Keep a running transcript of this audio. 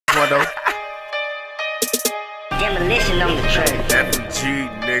one though. Demolition on the track. Fxcc,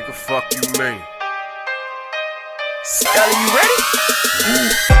 nigga, fuck you, man. Scully, you ready?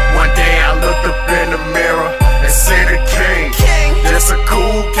 One day I looked up in the mirror and said the king. Just a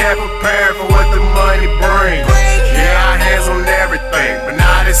cool cat prepared for what the money bring. Yeah, I hands on everything, but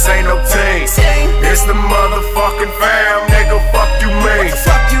nah, this ain't no team. It's the motherfucking fam, nigga, fuck you, man.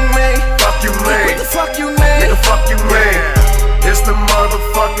 Fuck you, man. Fuck you, man. What the fuck you, man? Nigga, fuck you, man. It's the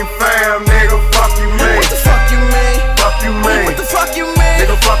motherfucking fam, nigga, fuck you, man. What the fuck you, man? Fuck you, man. What the fuck you, man?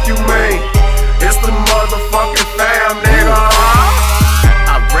 Nigga, fuck you, man. It's the motherfucking fam, nigga.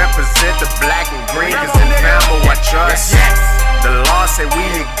 I represent the black and green, cause in famo I trust. The law say we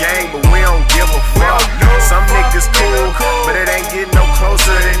a gang, but we don't give a fuck. Some niggas cool, but it ain't getting no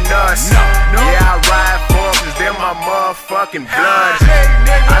closer than us. Yeah, I ride for them, cause they're my motherfucking blood.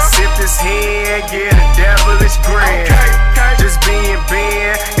 I sip this hen, get a devilish grin. Just being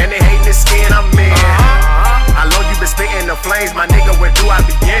Ben, and they hating the skin I'm in. I know you been spitting the flames, my nigga, where do I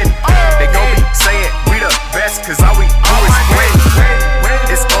begin? They gon' be saying we the best, cause all we do is win.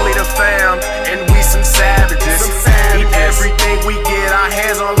 It's only the fam, and we some savages. Eat everything we get our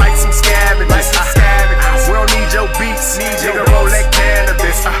hands on like some scavengers. We don't need your beats, nigga, roll that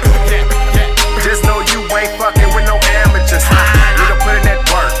cannabis. Just know you ain't fucking with no amateurs. Nigga, put in that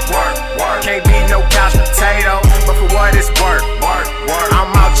work. Can't be no couch potato, but for what it's worth.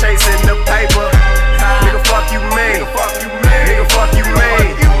 I'm out chasing the paper. Nigga, fuck you, man. Nigga, fuck you,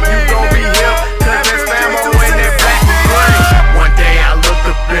 man. You gon' be here, cause there's famo in that black and gray. One day I looked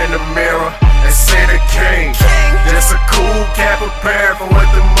up in the mirror and said the king. Just a cool cat prepared for what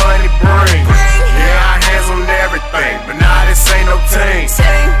the money bring. Yeah, I hands on everything, but nah, this ain't no team.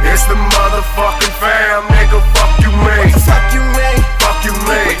 It's the motherfucking fam, nigga, fuck you, man. Fuck you, man. Fuck you,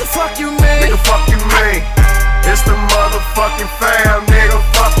 man. What the fuck you, man? Nigga, fuck you, man. It's the motherfucking fam, nigga,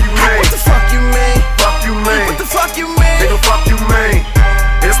 fuck you, man. What the fuck you, man? Fuck you, man. What the fuck you, man? Nigga, fuck you, man.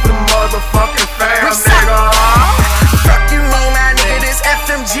 It's the motherfucking fam, nigga. Fuck you, man, my nigga, this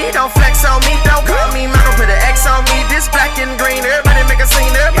FMG. Don't flex on me, don't call me Michael, put an X on me. This black and green, everybody make a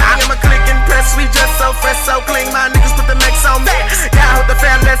scene. Everybody in my click and press, we just so fresh, so clean. My niggas put the X on me. Yeah, I hope the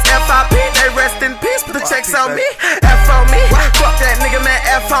fam, that's FIP. They rest in peace, put the checks on me. F on me, fuck that nigga, man,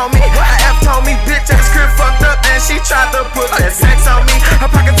 F on me. I F told me, bitch, at his crib fucked up, and she tried to put that sex on me.